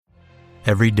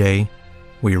Every day,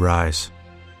 we rise,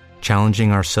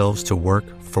 challenging ourselves to work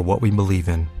for what we believe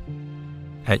in.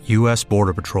 At U.S.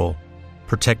 Border Patrol,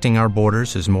 protecting our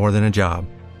borders is more than a job.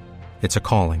 It's a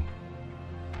calling.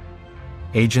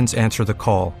 Agents answer the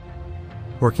call,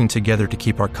 working together to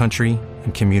keep our country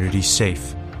and communities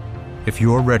safe. If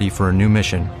you're ready for a new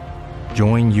mission,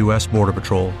 join U.S. Border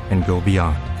Patrol and go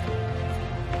beyond.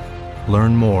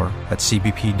 Learn more at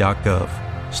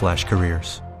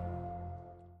cbp.gov/careers.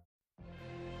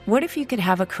 What if you could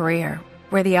have a career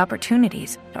where the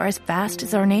opportunities are as vast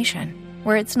as our nation,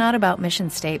 where it's not about mission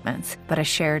statements, but a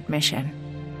shared mission?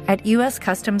 At U.S.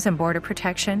 Customs and Border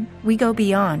Protection, we go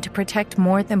beyond to protect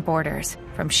more than borders.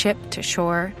 From ship to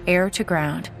shore, air to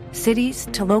ground, cities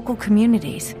to local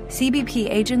communities, CBP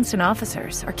agents and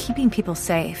officers are keeping people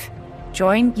safe.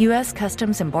 Join U.S.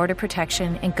 Customs and Border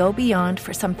Protection and go beyond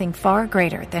for something far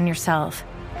greater than yourself.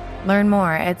 Learn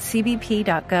more at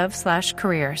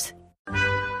cbp.gov/careers.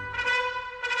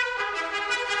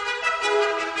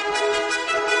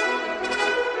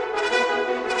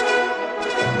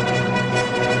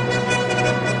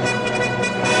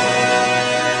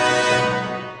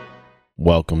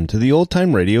 Welcome to the Old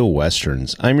Time Radio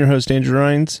Westerns. I'm your host, Andrew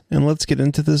Rhynes, and let's get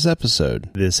into this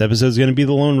episode. This episode is going to be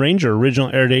The Lone Ranger.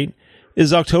 Original air date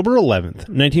is October 11th,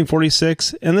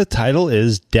 1946, and the title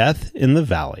is Death in the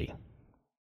Valley.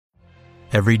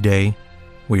 Every day,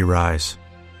 we rise,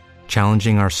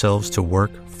 challenging ourselves to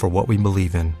work for what we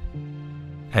believe in.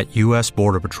 At U.S.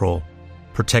 Border Patrol,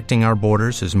 protecting our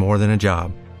borders is more than a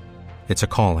job. It's a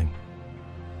calling.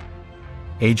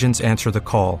 Agents answer the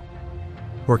call,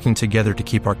 working together to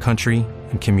keep our country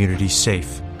and communities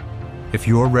safe. If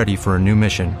you're ready for a new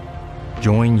mission,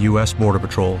 join U.S. Border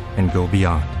Patrol and go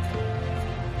beyond.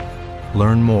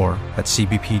 Learn more at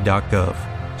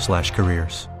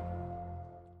cbp.gov/careers.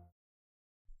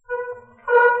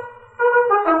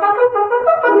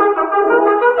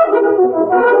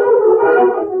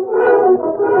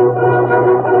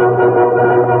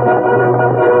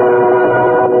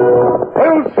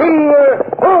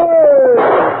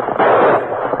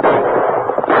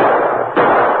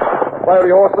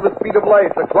 Fiery horse with the speed of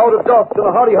light, a cloud of dust, and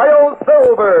a hearty hi-yo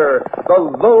Silver, the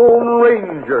Lone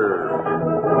Ranger.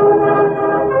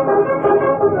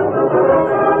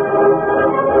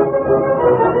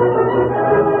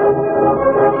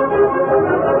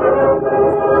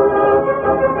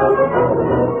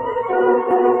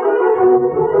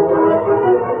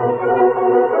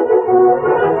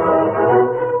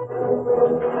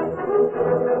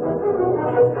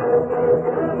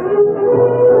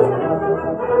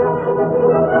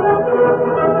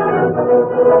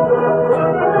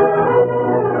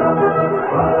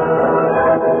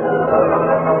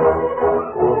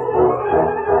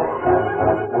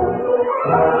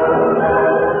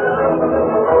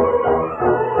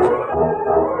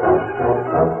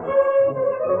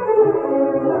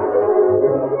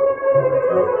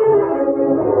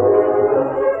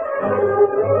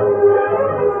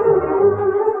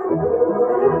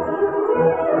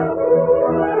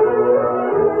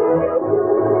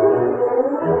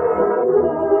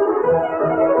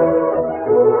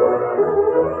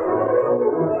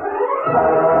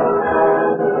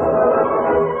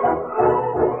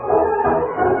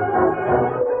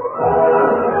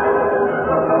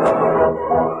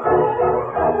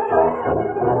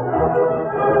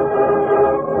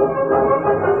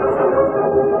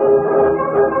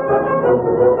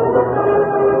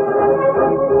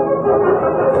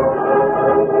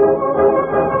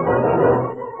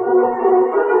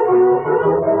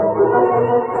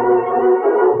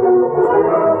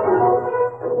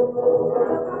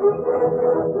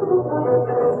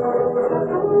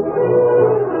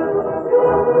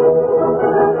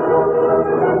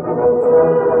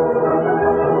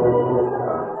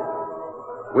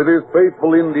 With his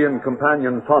faithful Indian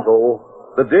companion Tonto,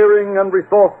 the daring and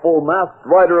resourceful masked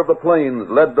rider of the plains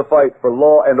led the fight for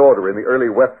law and order in the early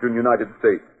western United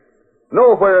States.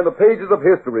 Nowhere in the pages of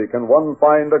history can one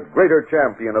find a greater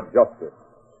champion of justice.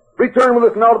 Return with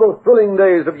us now to those thrilling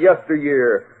days of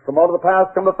yesteryear. From out of the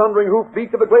past come the thundering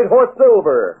hoofbeats of the great horse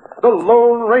Silver. The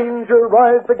Lone Ranger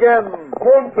rides again.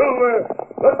 Come on, Silver!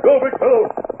 Let's go, big fellow!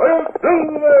 Hi-yo,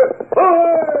 Silver!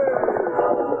 Hi!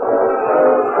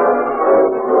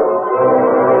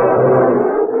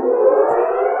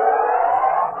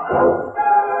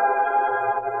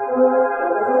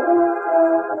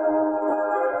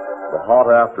 The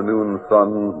hot afternoon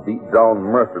sun beat down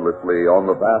mercilessly on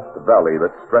the vast valley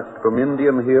that stretched from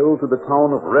Indian Hill to the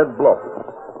town of Red Blossoms.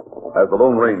 As the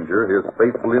Lone Ranger, his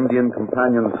faithful Indian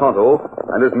companion Tonto,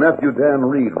 and his nephew Dan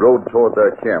Reed rode toward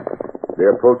their camp, they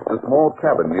approached a small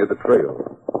cabin near the trail.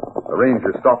 The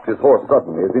ranger stopped his horse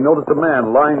suddenly as he noticed a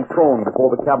man lying prone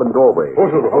before the cabin doorway.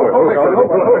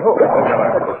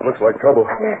 Looks like trouble.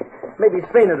 Yeah, maybe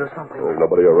he's fainted or something. There's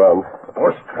nobody around.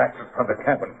 Horse tracks in front of the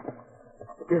cabin.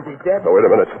 Is he dead? Oh, wait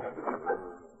a minute.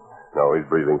 No, he's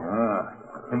breathing.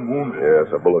 And wounded. Yes,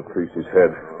 a bullet creased his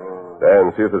head.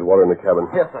 Dan, see if there's water in the cabin.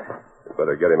 Yes, sir. You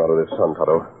better get him out of this sun,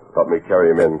 Tonto. Help me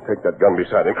carry him in. Take that gun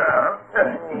beside him.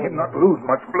 He'll not lose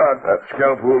much blood. That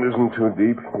scalp wound isn't too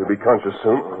deep. He'll be conscious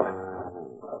soon.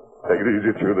 Take it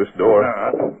easy through this door.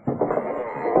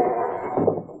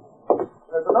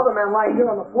 There's another man lying here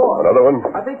on the floor. Another one?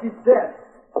 I think he's dead.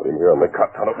 Put him here on the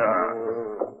cot, Tonto.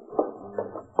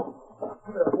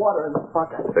 There's water in the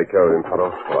bucket. Take care of him,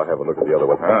 Tonto, while I have a look at the other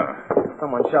one.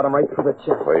 Someone shot him right through the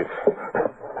chest. Wait.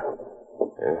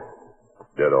 Yeah.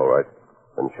 Dead, all right.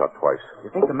 Been shot twice. You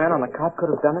think the man on the cot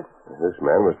could have done it? This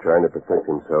man was trying to protect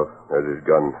himself. There's his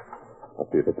gun. I'll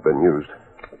see if it's been used.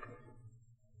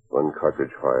 One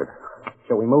cartridge fired.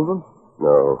 Shall we move him?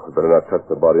 No, we better not touch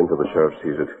the body until the sheriff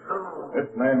sees it.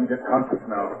 This man get conscious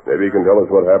now. Maybe he can tell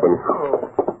us what happened.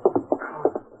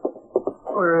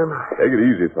 Where am I? Take it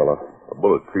easy, fella. A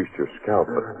bullet creased your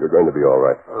scalp, but you're going to be all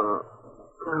right.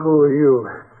 Who are you?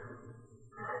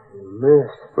 Miss.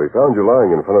 We found you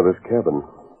lying in front of this cabin.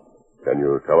 Can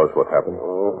you tell us what happened?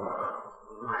 Oh,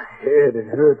 my head, it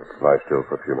hurts. Lie still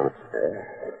for a few minutes.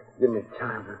 Give me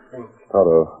time to think.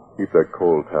 Tonto, keep that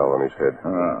cold towel on his head.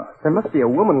 There must be a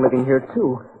woman living here,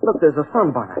 too. Look, there's a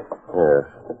sunbonnet. Yes,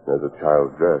 there's a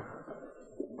child's dress.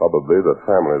 Probably the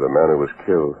family of the man who was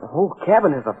killed. The whole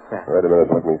cabin is upset. Wait a minute,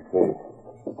 let me see.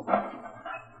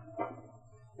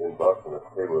 In Boston, the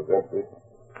table is empty.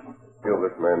 Killed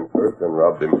this man first and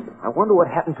robbed him. I wonder what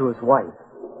happened to his wife.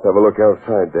 Have a look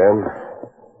outside, Dan.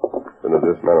 As soon as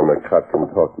this man on the cot can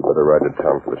talk, you better ride to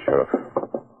town for the sheriff.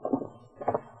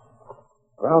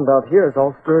 Ground out here is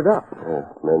all stirred up. Yes,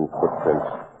 men's footprints.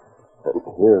 And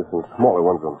here's some smaller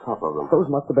ones on top of them. Those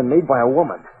must have been made by a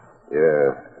woman.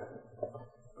 Yeah.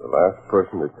 The last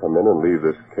person to come in and leave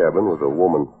this cabin was a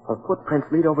woman. Her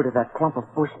footprints lead over to that clump of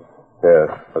bushes.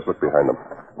 Yes, let's look behind them.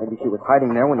 Maybe she was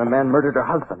hiding there when the man murdered her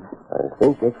husband. I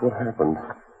think that's what happened.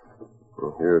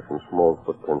 Well, here are some small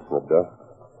footprints in the dust.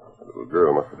 The little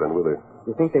girl must have been with her.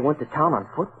 You think they went to town on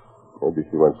foot? Maybe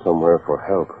she went somewhere for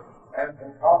help. And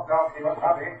talk now,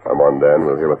 Kimasabi. Come on, Dan.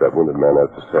 We'll hear what that wounded man has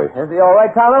to say. Is he all right,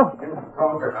 Tonto? He's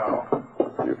stronger now.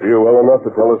 You feel well enough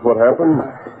to tell us what happened?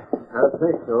 I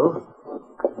think so.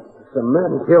 Some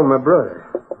men killed my brother.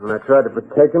 When I tried to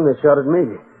protect him, they shot at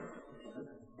me.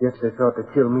 Guess they thought to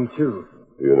kill me, too.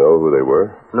 Do you know who they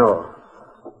were? No.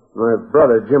 My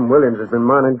brother, Jim Williams, has been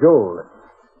mining gold.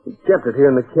 He kept it here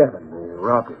in the cabin. They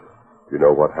robbed him. Do you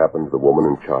know what happened to the woman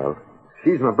and child?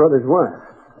 She's my brother's wife.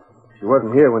 She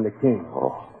wasn't here when they came.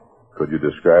 Oh. Could you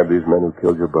describe these men who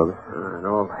killed your brother? It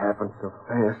all happened so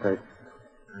fast, I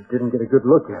didn't get a good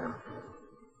look at him.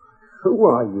 Who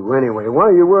are you, anyway?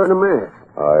 Why are you wearing a mask?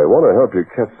 I want to help you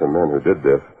catch the men who did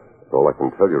this. That's all I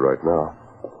can tell you right now.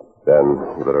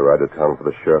 Dan, you better ride to town for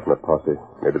the sheriff and the posse.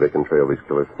 Maybe they can trail these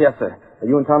killers. Yes, sir. Are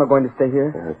you and Tonto going to stay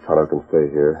here? Tonto can stay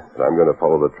here, but I'm going to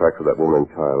follow the tracks of that woman and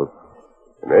child.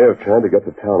 They may have tried to get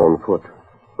to town on foot.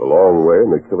 It's a long way, and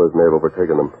the killers may have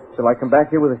overtaken them. Shall I come back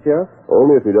here with the sheriff?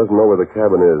 Only if he doesn't know where the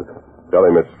cabin is. Tell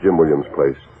him it's Jim Williams'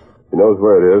 place. He knows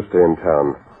where it is. Stay in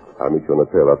town. I'll meet you on the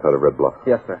trail outside of Red Bluff.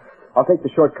 Yes, sir. I'll take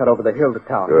the shortcut over the hill to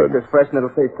town. Good. It's fresh and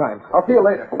it'll save time. I'll see you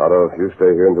later. Tonto, you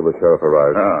stay here until the sheriff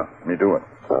arrives. Me do it.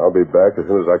 I'll be back as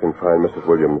soon as I can find Mrs.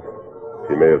 Williams.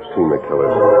 She may have seen the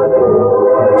killers.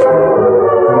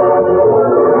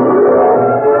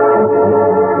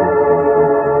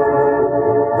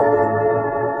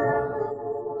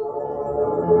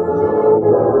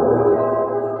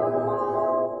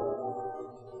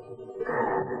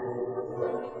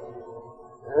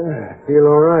 I feel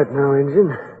all right now,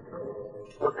 Injun.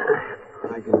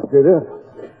 I can sit up.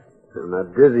 I'm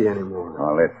not dizzy anymore.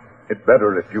 Well, it's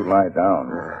better if you lie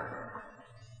down.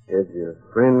 Is your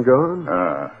friend gone?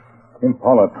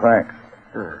 Impala tracks.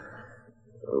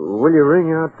 Will you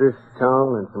wring out this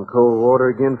towel and some cold water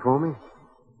again for me?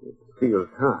 It feels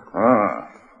hot.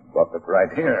 Got it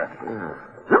right here.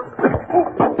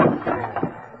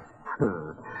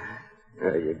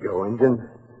 There you go, Injun.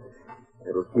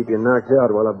 It'll keep you knocked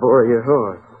out while I bore your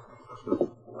horse.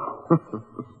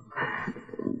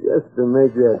 Just to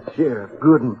make that sheriff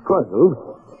good and puzzled,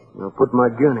 I'll put my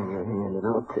gun in your hand and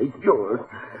I'll take yours.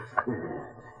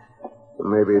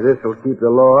 Maybe this will keep the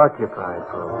law occupied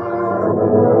for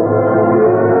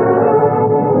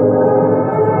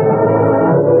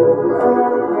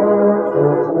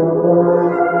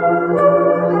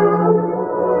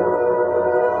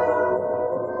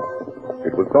a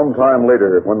It was some time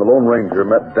later when the Lone Ranger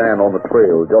met Dan on the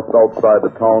trail just outside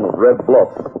the town of Red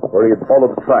Bluff, where he had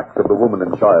followed the tracks of the woman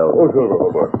and child. Oh,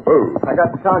 Silver, I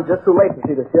got to town just too late to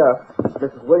see the sheriff.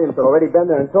 Mrs. Williams had already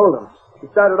been there and told him. He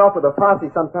started off with a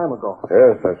posse some time ago.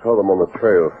 Yes, I saw them on the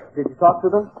trail. Did you talk to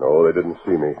them? No, they didn't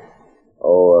see me.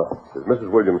 Oh, is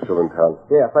Mrs. Williams still in town?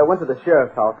 Yes, I went to the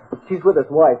sheriff's house. She's with his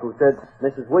wife, who said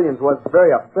Mrs. Williams was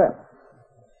very upset.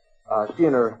 She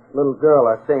and her little girl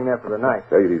are staying there for the night.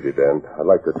 Take it easy, Dan. I'd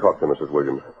like to talk to Mrs.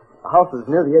 Williams. The house is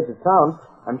near the edge of town.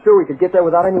 I'm sure we could get there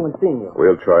without anyone seeing you.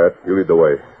 We'll try it. You lead the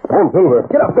way. Come on, Silver.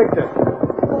 Get up, Victor.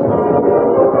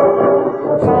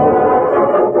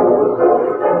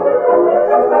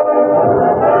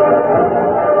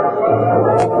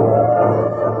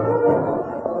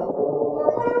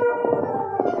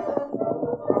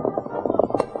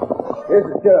 Here's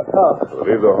the sheriff's house. We'll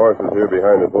leave the horses here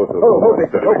behind the post of... Oh,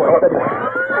 Victor. Steady. Oh, boy. Steady.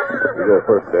 You go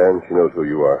first, Dan. She knows who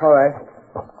you are. All right.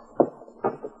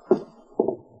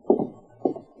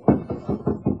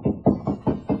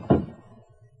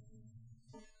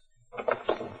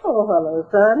 Oh, hello,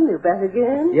 son. You back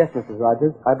again? Yes, Mrs.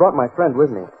 Rogers. I brought my friend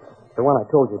with me. The one I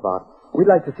told you about. We'd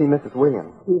like to see Mrs.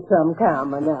 Williams. She's some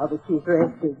calmer now that she's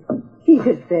rested. He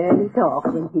could barely talk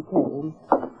when she came.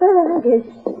 Well, I guess...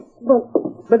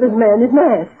 But this man is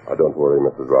masked. Don't worry,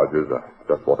 Mrs. Rogers. I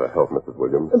just want to help Mrs.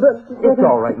 Williams. It's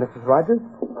all right, Mrs. Rogers.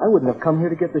 I wouldn't have come here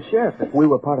to get the sheriff if we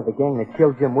were part of the gang that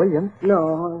killed Jim Williams.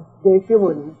 No, I guess you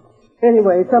wouldn't.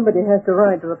 Anyway, somebody has to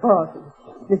ride to the party.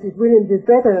 Mrs. Williams is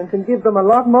better and can give them a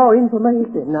lot more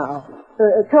information now.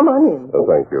 Come on in. Oh,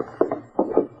 thank you.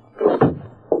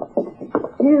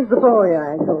 Here's the boy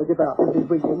I told you about, Mrs.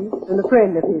 Williams, and a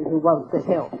friend of his who wants to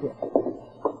help you.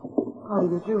 How do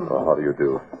you do? How do you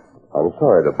do? I'm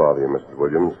sorry to bother you, Mrs.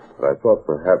 Williams, but I thought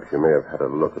perhaps you may have had a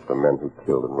look at the men who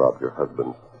killed and robbed your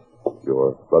husband.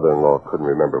 Your brother-in-law couldn't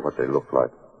remember what they looked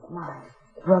like. My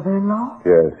brother-in-law?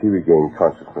 Yes, he regained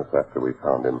consciousness after we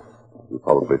found him. You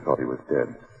probably thought he was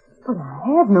dead. But I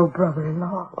have no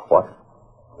brother-in-law. What?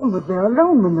 He was there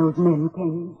alone when those men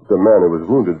came. The man who was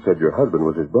wounded said your husband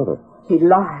was his brother. He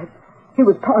lied. He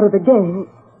was part of the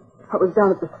gang. I was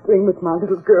down at the spring with my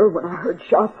little girl when I heard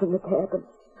shots in the cabin.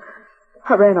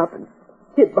 I ran up and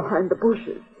hid behind the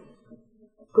bushes.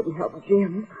 Couldn't help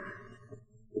Jim.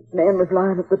 This man was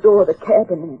lying at the door of the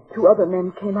cabin, and two other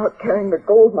men came out carrying the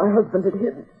gold my husband had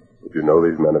hidden. Did you know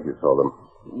these men if you saw them?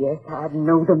 Yes, I'd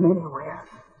know them anywhere.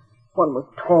 One was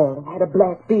tall and had a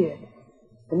black beard.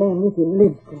 The man with him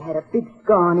limped and had a big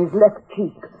scar on his left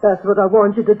cheek. That's what I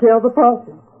want you to tell the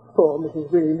parson. Poor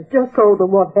Mrs. Williams just told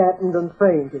them what happened and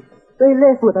fainted. They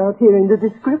left without hearing the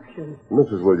description.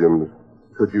 Mrs. Williams,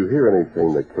 could you hear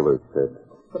anything the killer said?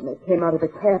 When they came out of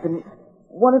the cabin,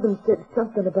 one of them said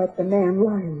something about the man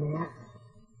lying there.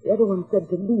 The other one said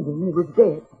to leave him. He was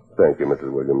dead. Thank you,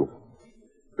 Mrs. Williams.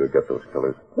 We'll get those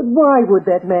killers. But why would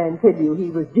that man tell you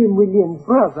he was Jim Williams'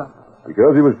 brother?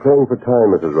 Because he was praying for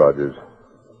time, Mrs. Rogers.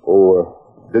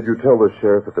 Oh, did you tell the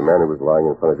sheriff that the man who was lying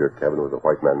in front of your cabin was a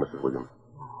white man, Mrs. Williams?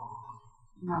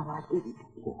 No, I didn't.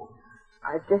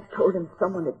 I just told him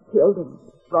someone had killed and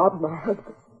robbed my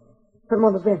husband. And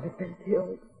one of them had been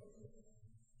killed.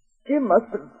 Jim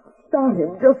must have shot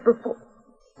him just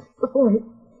before he...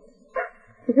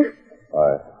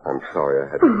 I'm sorry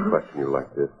I had to question you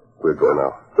like this. We'll go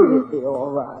now. He'll be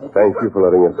all right. Thank you for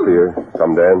letting us see her.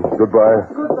 Come, Dan. Goodbye.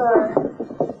 Goodbye.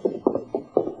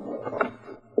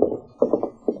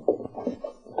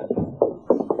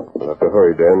 We'll have to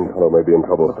hurry, Dan. Tonto may be in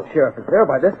trouble. The sheriff is there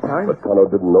by this time. But Tonto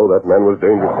didn't know that man was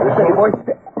dangerous. Steady, boy.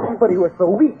 But he was so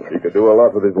weak. He could do a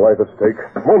lot with his life at stake.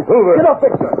 Come on, Silver. Get up,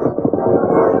 Victor.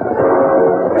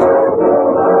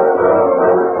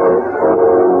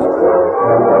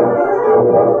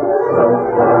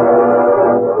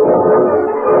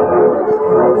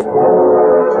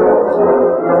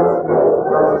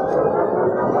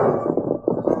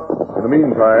 In the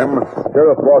meantime,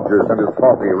 Sheriff Rogers and his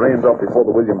posse reined up before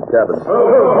the Williams cabin.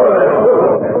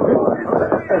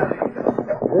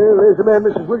 Well, there's the man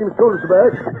Mrs. Williams told us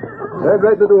about.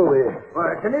 Right in the doorway.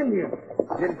 Why, it's an Indian.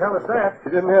 Didn't tell us that. She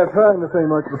didn't have time to say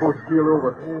much before she keeled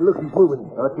over. Look, he's moving.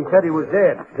 But he said he was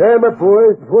dead. Tie him up,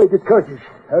 boys, before he gets conscious.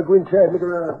 I'll go inside and look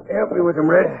around. Help me with him,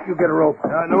 Red. You get a rope.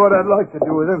 I know what I'd like to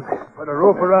do with him. Put a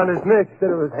rope around his neck instead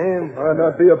of his hands. Might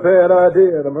not be a bad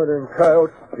idea, the murdering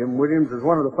coyote. Jim Williams is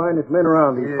one of the finest men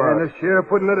around these parts. And the sheriff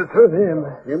wouldn't let us hurt him.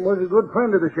 Jim was a good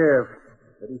friend of the sheriff.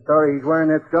 But he's sorry he's wearing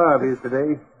that scar of his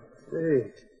today.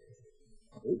 Say,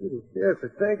 maybe the sheriff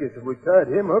would thank us if we tied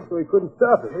him up so he couldn't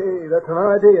stop it. Hey, that's an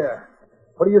idea.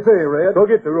 What do you say, Red? Go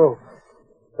get the rope.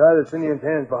 Tie this Indian's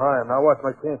hands behind. I'll watch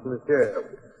my chance with the sheriff.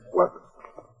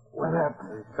 What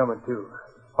happened? He's coming to.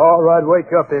 All right,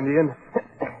 wake up, Indian.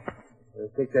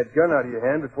 Better take that gun out of your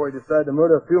hand before you decide to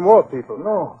murder a few more people.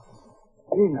 No.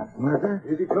 He not murder.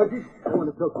 Is he, Clutches? I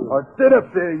want to talk to you. Oh, sit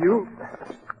up there, you.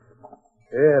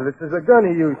 Yeah, this is a gun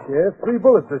he used, Sheriff. 3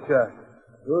 bullets are shot.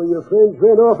 So your friends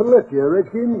ran off and left you,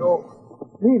 Redskin? No.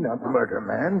 Me not murder,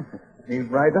 man. Me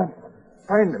ride up.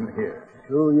 Find him here.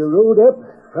 So you rode up,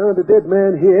 found a dead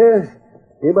man here,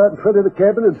 came out in front of the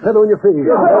cabin and fell on your face.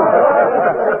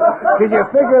 Can you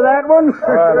figure that one?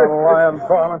 I don't know why I'm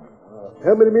calling.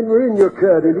 How many men were in your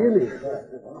crowd, Indian?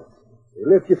 They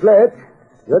left you flat.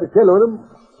 You ought to tell on them.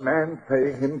 Man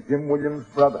say him Jim Williams'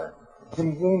 brother.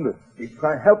 Him wounded. He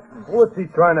try help him. What's he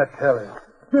trying to tell him?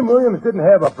 Jim Williams didn't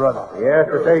have a brother. He has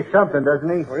to say something, doesn't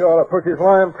he? We ought to push his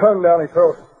lying tongue down his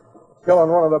throat.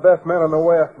 Killing one of the best men in the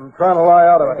West and trying to lie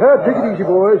out of it. Take it easy,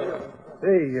 boys.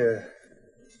 Hey,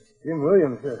 Jim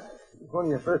Williams, was one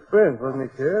of your first friends, wasn't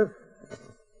he, Sheriff?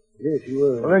 Yes, he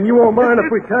was. Well, then you won't mind if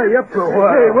we tie you up for a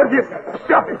while. Hey, what'd you...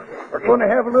 Stop it! We're going to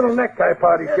have a little necktie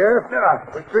party, Sheriff.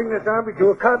 We string this army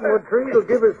to a cottonwood tree. It'll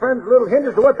give his friends a little hint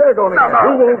as to what they're going to get.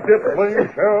 We won't get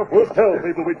blamed, Sheriff. We'll tell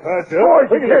people we tied you up.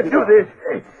 Boys, you can't do this.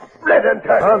 Let him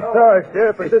tie I'm sorry,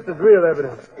 Sheriff, but this is real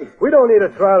evidence. We don't need a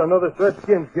trial on other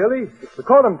Redskins, Gilly. We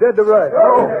caught him dead to rights.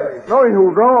 No, you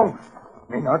was wrong.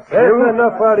 Me not That's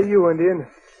enough out of you, Indian.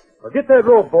 Well, get that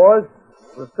rope, boys.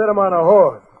 We'll set him on a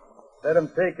horse. Let him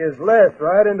take his last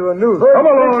ride into a noose. Come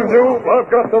along, you. I've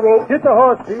got the rope. Get the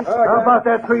horse, Pete. How about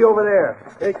that tree over there?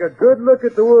 Take a good look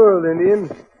at the world, Indian.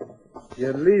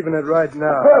 You're leaving it right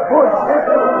now.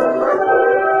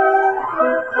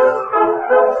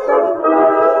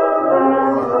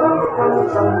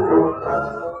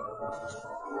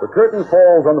 The curtain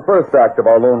falls on the first act of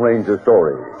our Lone Ranger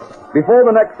story. Before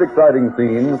the next exciting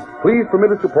scenes, please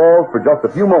permit us to pause for just a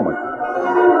few moments.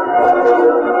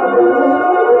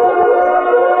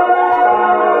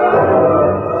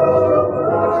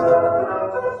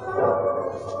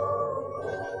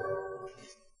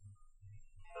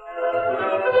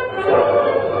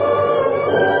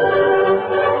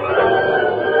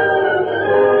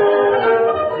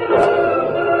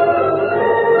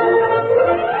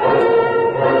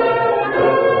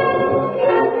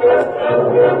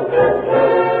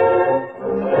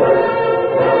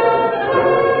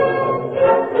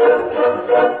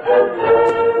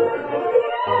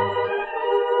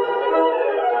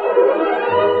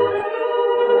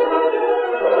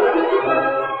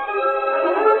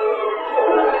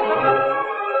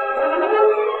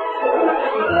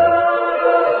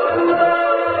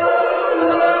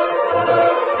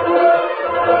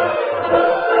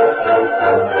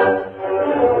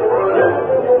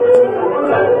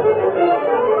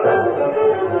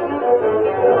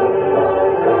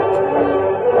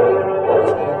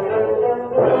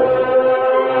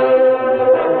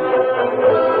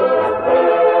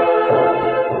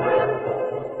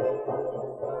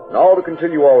 Now to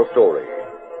continue our story.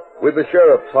 With the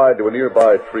sheriff tied to a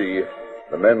nearby tree,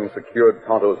 the men secured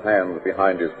Tonto's hands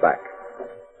behind his back.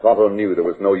 Tonto knew there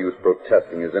was no use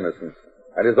protesting his innocence,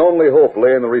 and his only hope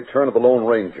lay in the return of the Lone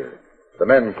Ranger. The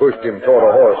men pushed him toward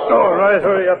a horse. All right,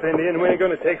 hurry up, Indian. We ain't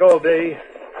going to take all day.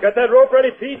 Got that rope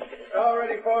ready, Pete? All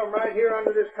ready for him right here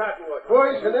under this cottonwood.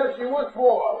 Boys, and that's you once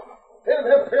more. Let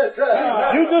him have fair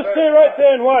trial. You just stay right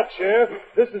there and watch, Sheriff.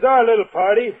 This is our little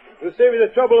party. We'll save you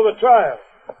the trouble of a trial.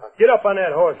 Get up on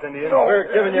that horse, Indian. We're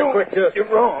giving you a quick kiss. You're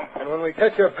wrong. And when we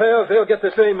catch our pals, they'll get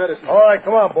the same medicine. All right,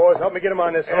 come on, boys. Help me get him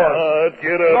on this horse.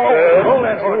 Get up, man. Hold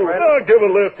that horse, Red. Give a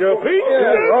lift, you Pete.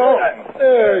 Yeah, wrong.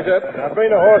 There he's up. Now bring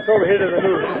the horse over here to the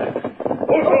noose.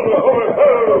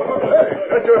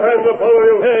 Get your hands up, all of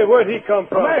you. Hey, where'd he come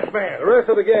from? Masked man. The rest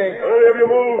of the gang. Any of you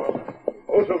move.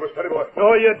 Oh, Silver, steady, boy.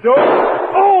 No, you don't.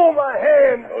 Oh, my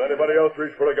hand. Will anybody else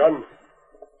reach for a gun?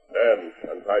 Dan,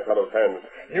 untie Tonto's hands.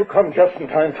 You come just in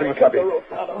time, Timothy.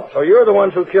 So you're the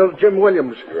ones who killed Jim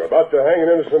Williams. You're about to hang an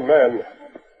innocent man.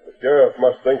 The sheriff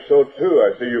must think so, too.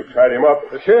 I see you've tied him up.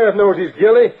 The sheriff knows he's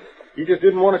guilty. He just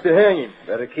didn't want us to hang him.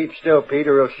 Better keep still,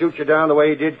 Peter. He'll shoot you down the way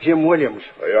he did Jim Williams.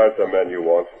 They aren't the men you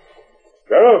want.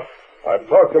 Sheriff, I've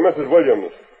talked to Mrs.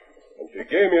 Williams, and she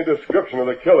gave me a description of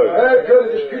the killers. I've got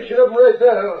a description of him right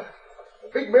now. A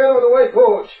big man with a white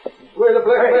coat. He's wearing a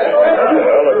black mask.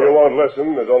 Well, if you won't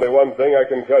listen, there's only one thing I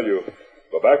can tell you.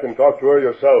 Go back and talk to her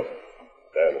yourself.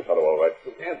 Dan, is Tonto all right?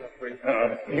 Hands up, free.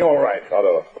 You're all right.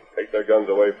 Tonto, take their guns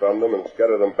away from them and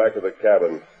scatter them back to the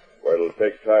cabin, where it'll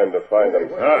take time to find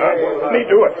them. Let me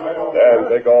do it.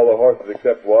 Dan, take all the horses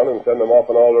except one and send them off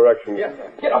in all directions. Yes, sir.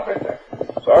 Get up there.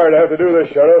 Sorry to have to do this,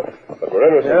 Sheriff, but we're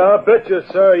innocent. Yeah, I'll bet you,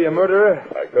 sir, you murderer.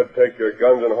 I could take your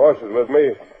guns and horses with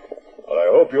me, but I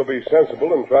hope you'll be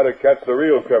sensible and try to catch the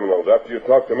real criminals after you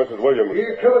talk to Mrs. Williams.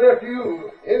 He's coming after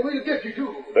you, and we'll get you,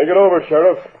 too. Think it over,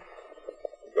 Sheriff.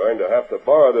 I'm going to have to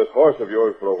borrow this horse of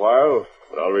yours for a while,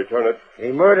 but I'll return it.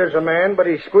 He murders a man, but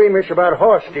he's squeamish about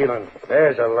horse stealing.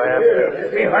 There's a laugh. Yeah.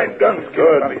 Behind guns.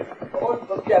 Good.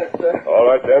 Let's get it, sir. All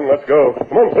right, then, let's go.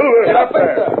 Come on, Silver. Get up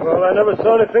there, sir. Well, I never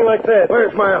saw anything like that.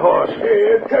 Where's my horse?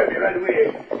 Here, turn me right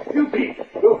away. You, Pete,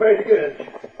 go find the guns.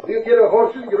 We'll get our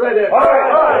horses and get right after. All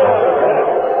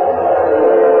right.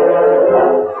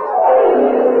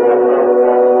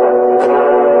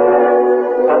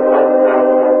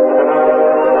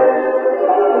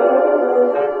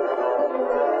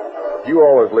 A few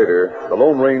hours later, the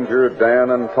Lone Ranger,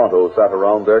 Dan, and Tonto sat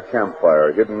around their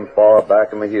campfire, hidden far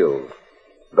back in the hills.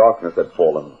 Darkness had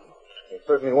fallen. They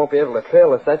certainly won't be able to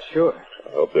trail us, that's sure.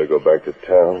 I hope they'll go back to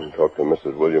town and talk to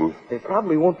Mrs. Williams. They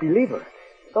probably won't believe her.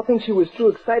 They'll think she was too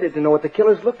excited to know what the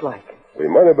killers looked like. We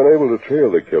might have been able to trail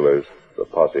the killers. The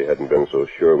posse hadn't been so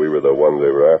sure we were the ones they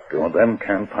were after. Well, them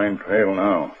can't find trail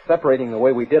now. Separating the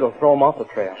way we did will throw them off the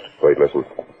trail. Wait, listen.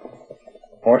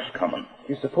 Horse coming.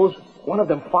 You suppose one of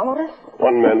them followed us?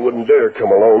 One man wouldn't dare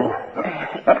come alone.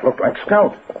 That looked like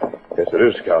Scout. Yes, it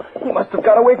is, Scout. He must have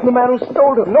got away from the man who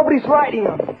stole him. Nobody's riding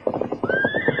him.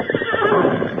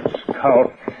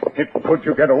 Scout, could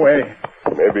you get away?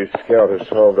 Maybe Scout has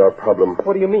solved our problem.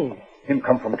 What do you mean? Him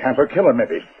come from Camper Killer,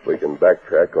 maybe. If we can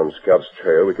backtrack on Scout's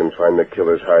trail, we can find the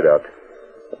killer's hideout.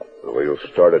 And we'll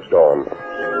start at dawn.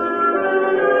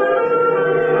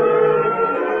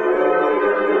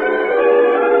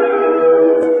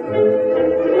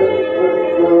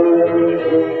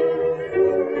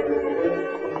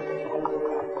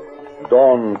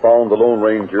 Dawn found the Lone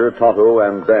Ranger, Tonto,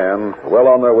 and Dan well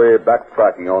on their way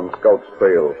backtracking on Scout's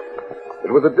trail. It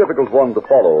was a difficult one to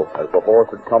follow, as the horse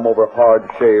had come over hard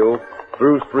shale,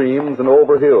 through streams, and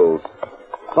over hills.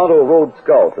 Tonto rode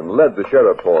Scout and led the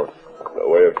sheriff's horse. No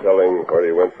way of telling where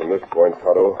he went from this point,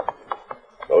 Tonto.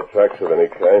 No tracks of any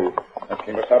kind. That's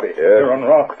Kimasabi. Yes. They're on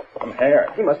rock. Some hair.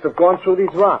 He must have gone through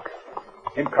these rocks.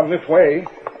 Him come this way.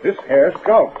 This hair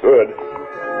Scout. Good.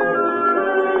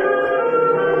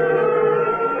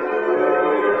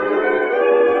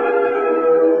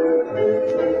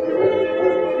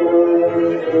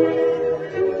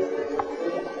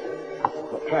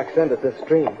 Tracks end at this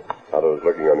stream. Tonto's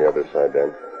looking on the other side,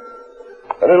 Dan.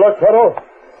 Any luck, Tonto?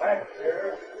 Thanks,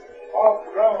 sir.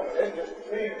 Off ground, end of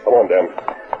stream. Come on, Dan.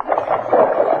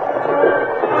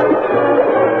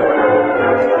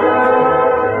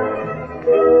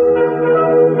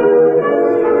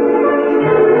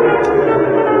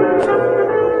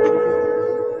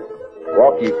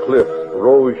 Rocky cliffs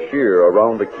rose sheer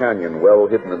around a canyon well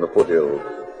hidden in the foothills.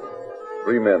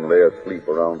 3 men lay asleep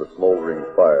around a smoldering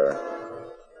fire.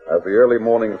 As the early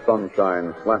morning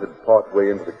sunshine slanted partway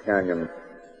into the canyon,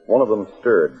 one of them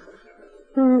stirred.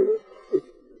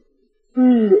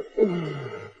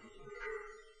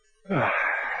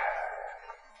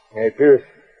 Hey, Pierce.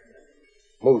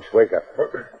 Moose, wake up.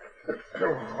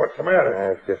 What's the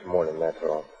matter? It's just morning, that's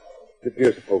all. Get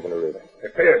Pierce a poke in the rib. Hey,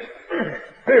 Pierce.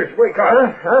 Pierce, wake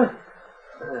up. Huh?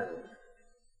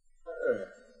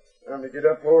 Time to get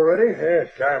up already? Yeah,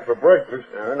 it's time for breakfast.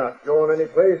 We're not going any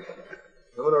place.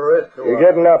 I'm going to rest a while. You're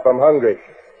getting up. I'm hungry.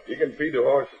 You can feed the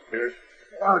horses, Pierce.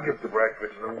 I'll get the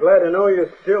breakfast. I'm glad to know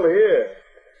you're still here.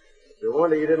 No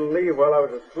wonder you didn't leave while I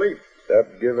was asleep.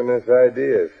 Stop giving us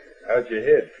ideas. How's your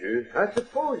head, Pierce? I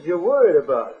suppose you're worried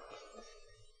about it.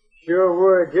 Sure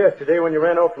worried yesterday when you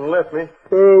ran off and left me.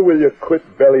 Oh, will you quit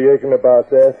belly aching about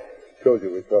that? Told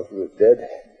you we thought you was dead.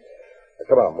 Now,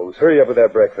 come on, Moose. Hurry up with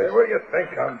that breakfast. Hey, what do you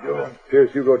think I'm doing?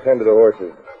 Pierce, you go tend to the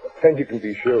horses. Then you can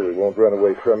be sure we won't run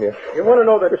away from you. You want to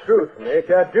know the truth,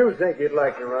 Nick? I do think you'd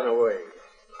like to run away.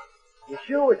 You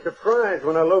sure were surprised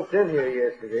when I loafed in here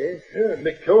yesterday. Yeah,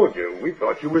 Nick told you. We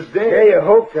thought you was dead. Yeah, you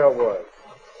hoped I was.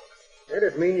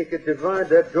 That'd mean you could divide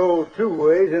that gold 2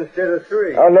 ways instead of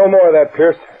 3. I'll know more of that,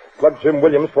 Pierce. Plugged Jim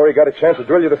Williams before he got a chance to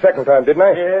drill you the second time, didn't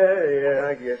I? Yeah,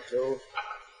 I guess so.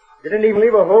 You didn't even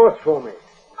leave a horse for me.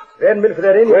 If it hadn't been for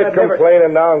that Indian, Quit I'd never...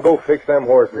 complaining now and go fix them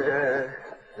horses.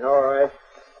 All right.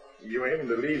 You aiming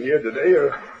to leave here today,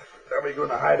 or are we going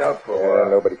to hide out for a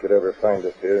while? Nobody could ever find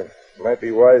us here. Might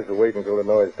be wise to wait until the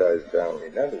noise dies down.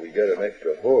 Now that we got an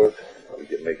extra horse, we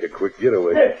can make a quick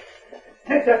getaway.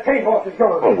 Nick, that paint horse is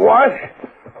gone. What?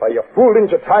 Why, you fool, didn't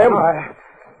you tie him? I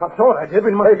thought I did, but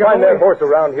he must They have got find away. that horse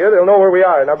around here, they'll know where we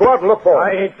are. Now go out and look for him.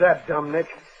 I ain't that dumb, Nick.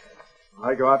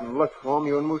 I go out and look for him.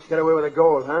 You and Moose get away with the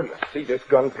gold, huh? See this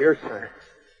gun, Pierce?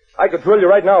 I could drill you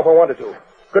right now if I wanted to.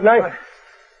 Good night.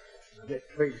 Nick,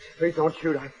 please don't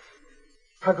shoot.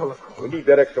 I'll go look. We need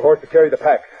that extra horse to carry the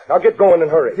pack. Now get going and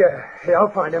hurry. Yeah,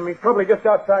 I'll find him. He's probably just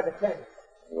outside the canyon.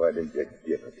 Why didn't you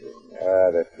give it to him?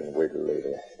 That can wait till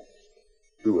later.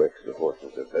 2 extra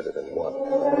horses are better than 1.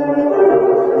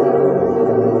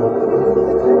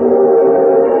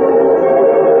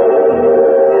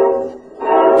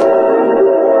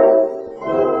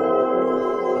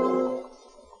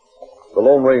 The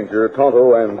Lone Ranger,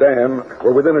 Tonto, and Dan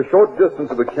were within a short distance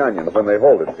of the canyon when they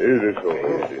halted. Easy,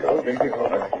 easy.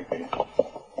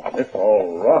 It's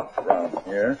all rock around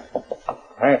here.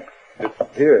 Pack's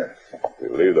disappear.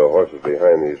 We'll leave the horses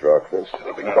behind these rocks, then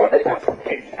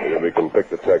we can pick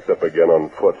the tracks up again on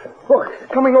foot. Look,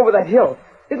 coming over that hill.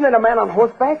 Isn't that a man on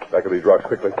horseback? Back of these rocks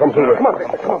quickly. Come, Silver. Come on,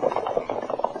 Victor, come on.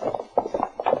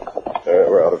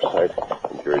 We're out of sight.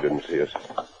 I'm sure he didn't see us.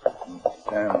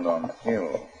 Stand on the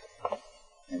hill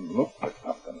and look for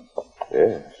something.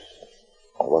 Yes.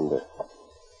 I wonder.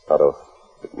 Otto,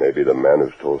 it may be the man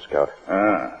who stole Scout.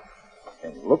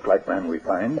 It look like man we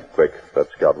find. Quick, let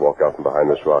Scout walk out from behind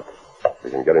this rock. If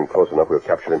we can get him close enough, we'll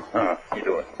capture him. You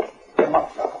do it. Come on.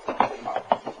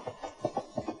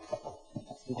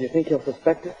 Did you think he'll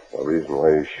suspect us? No reason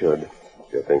why he should.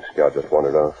 Do you think Scout just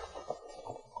wandered off?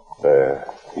 There.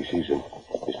 He sees him.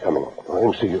 He's coming. Let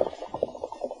him see you.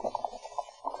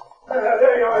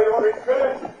 There you are, you old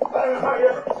critter.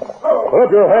 Put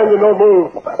up your hands and don't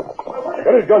move.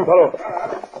 Get his gun, fellow.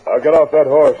 Now get off that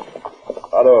horse.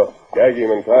 Otto, gag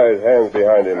him and tie his hands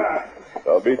behind him.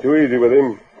 Don't be too easy with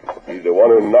him. He's the one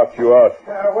who knocked you out.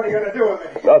 What are you going to do with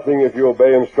me? Nothing if you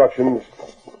obey instructions.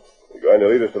 You're going to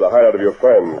lead us to the hideout of your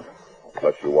friends.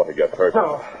 Unless you want to get hurt.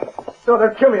 No, they'll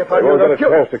kill me if I They do. won't They'll get a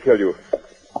kill chance to kill you.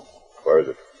 Where is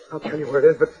it? I'll tell you where it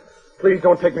is, but please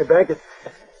don't take me back.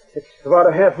 It's about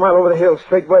a half mile over the hill,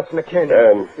 straight west in the canyon.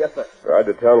 Dan. Yes, sir. Ride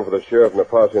to town for the sheriff and the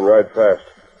posse and ride fast.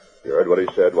 You heard what he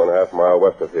said, 1/2 mile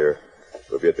west of here.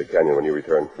 We'll be at the canyon when you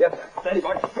return. Yes, sir. Steady,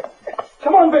 boy.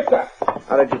 Come on, Victor.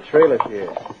 How did you trail us here?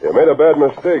 You made a bad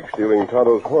mistake stealing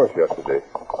Tonto's horse yesterday.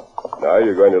 Now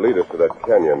you're going to lead us to that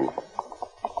canyon.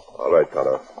 All right,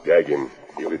 Tonto. Gag him.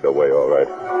 He'll lead the way, all right.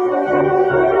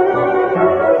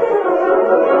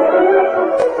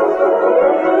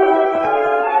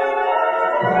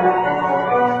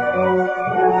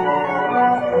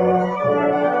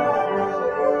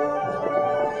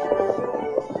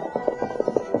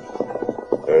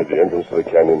 There's the entrance to the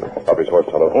canyon. Up his horse,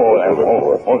 Tonto.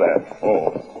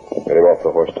 Get him off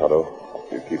the horse, Tonto.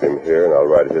 You keep him here, and I'll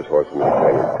ride his horse into the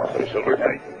canyon. Say, Silver,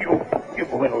 you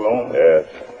go in alone. Yes.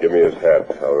 Give me his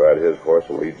hat. I'll ride his horse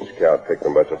and lead Scout, take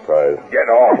them by surprise. Get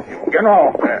off. Get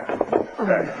off.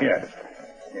 Here.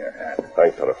 Here, hat.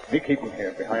 Thanks, Tonto. Me keep him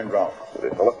here behind Ralph.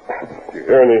 Steady, fella. If you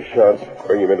hear any shots,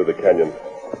 bring him into the canyon.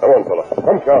 Come on, fella.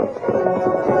 Come, Scout.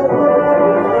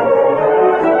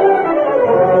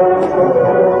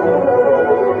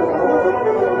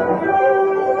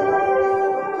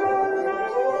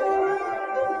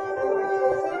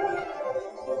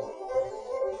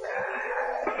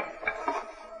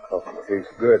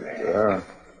 Tastes good. Yeah.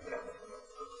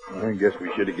 I guess we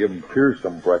should have given Pierce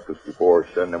some breakfast before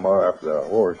sending him out after the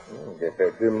horse. Get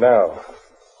back to him now.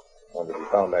 Wonder if he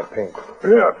found that pink.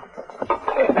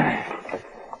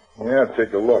 Yeah,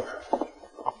 take a look.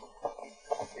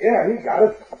 Yeah, he got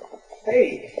it.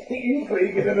 Hey, you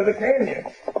three get into the canyon.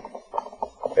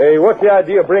 Hey, what's the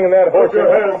idea of bringing that horse in? Put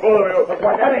your hand, both of you.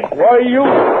 Why, that ain't... Why are you...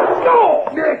 No!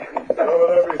 Nick! Over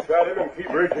there beside him and keep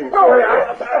reaching. No,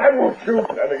 I won't shoot.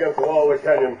 Stand against the wall of the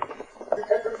canyon.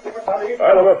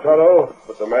 I don't know, Tonto,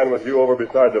 but the man with you over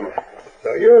beside them.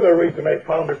 So you're the reason they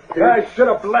found us, Pierce. I should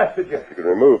have blasted you. You can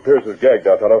remove Pierce's gag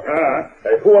now, Tonto.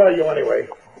 Hey, who are you anyway?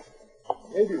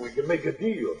 Maybe we can make a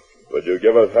deal. Would you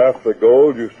give us half the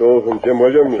gold you stole from Jim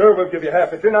Williams? Sure, we'll give you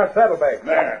half. It's in our saddlebag.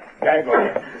 There, gag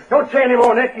on. Don't say any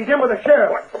more, Nick. He's in with the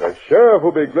sheriff. The sheriff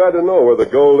will be glad to know where the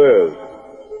gold is.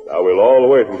 Now we'll all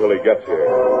wait until he gets here.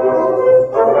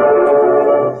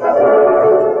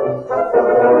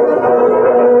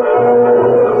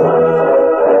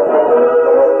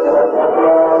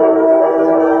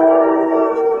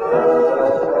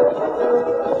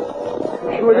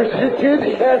 Sure this is it, kid?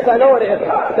 Yes, I know it is.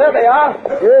 There they are.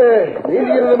 Yeah, the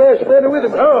Indian and the masked man are with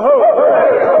him.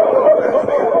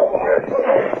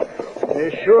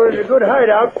 This sure is a good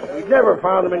hideout. We've never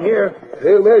found them in here.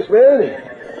 Well, masked man,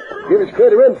 give us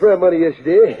quite a run for our money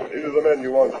yesterday. These are the men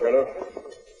you want, Sheriff.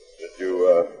 Did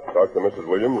you talk to Mrs.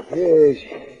 Williams? Yes.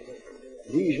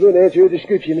 These men answer your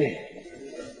description.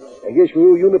 I guess we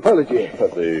owe you an apology.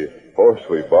 The horse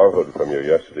we borrowed from you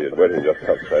yesterday is waiting just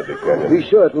outside the canyon. We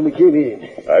saw it when we came in.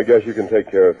 I guess you can take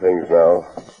care of things now.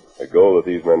 The gold that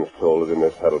these men stole is in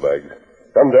their saddlebags.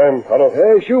 Come, Dan. Tonto.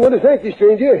 I sure want to thank you,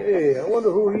 stranger. Hey, I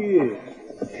wonder who he is.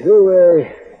 You know,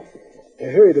 I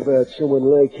heard about someone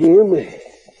like him.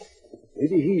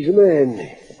 Maybe he's a man.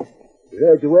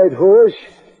 Rides a white horse,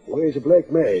 wears a black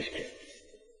mask.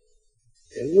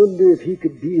 I wonder if he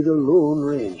could be the Lone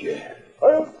Ranger.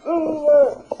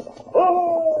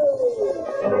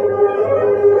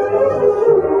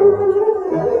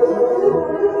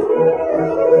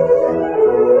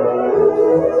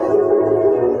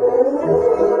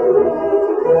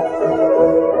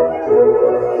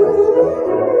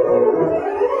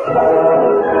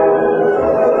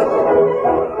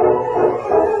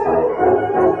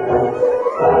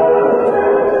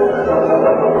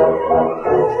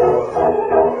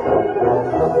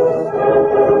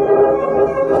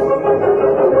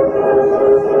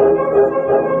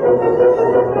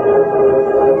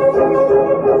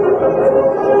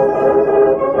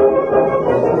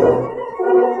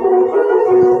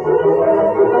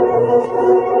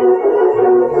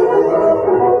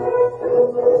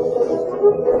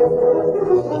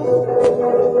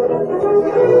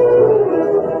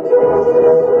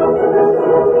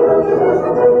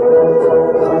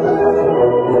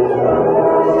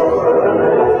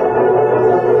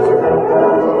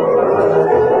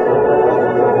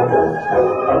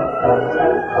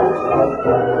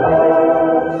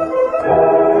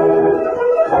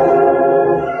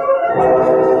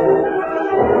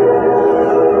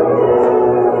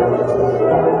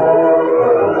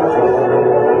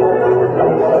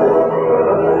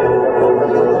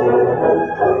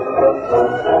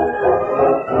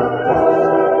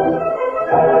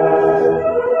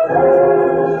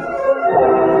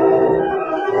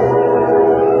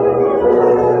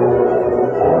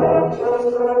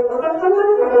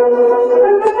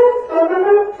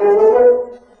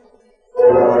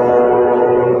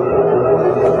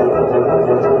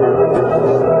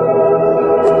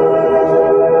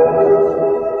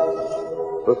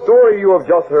 The story you have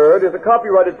just heard is a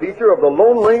copyrighted feature of the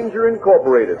Lone Ranger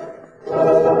Incorporated.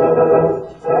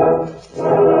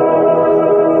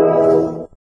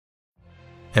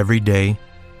 Every day,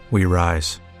 we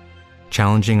rise,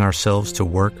 challenging ourselves to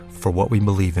work for what we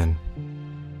believe in.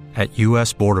 At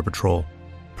U.S. Border Patrol,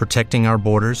 protecting our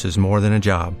borders is more than a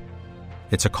job.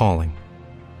 It's a calling.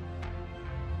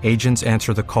 Agents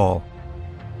answer the call,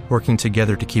 working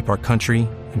together to keep our country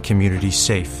and communities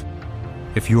safe.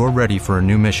 If you're ready for a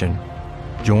new mission,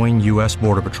 join U.S.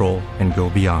 Border Patrol and go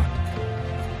beyond.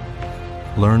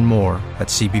 Learn more at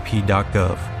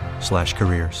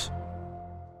cbp.gov/careers.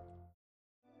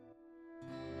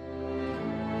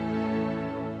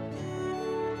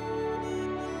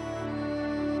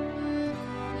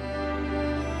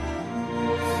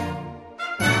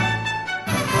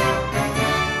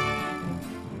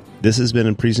 This has been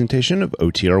a presentation of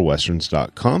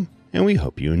OTRWesterns.com, and we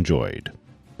hope you enjoyed.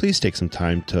 Please take some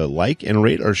time to like and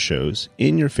rate our shows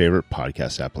in your favorite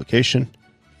podcast application.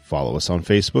 Follow us on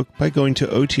Facebook by going to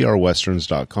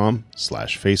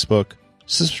OTRWesterns.com/Facebook.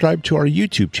 Subscribe to our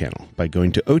YouTube channel by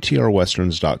going to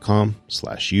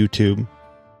OTRWesterns.com/YouTube.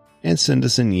 And send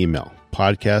us an email,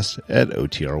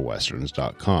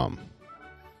 podcast@OTRWesterns.com.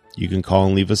 You can call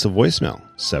and leave us a voicemail,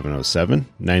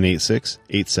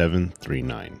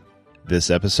 707-986-8739. This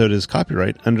episode is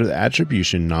copyright under the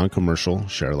Attribution Non-Commercial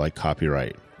Share-alike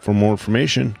copyright. For more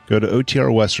information, go to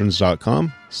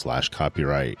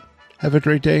OTRWesterns.com/copyright. Have a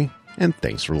great day, and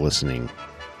thanks for listening.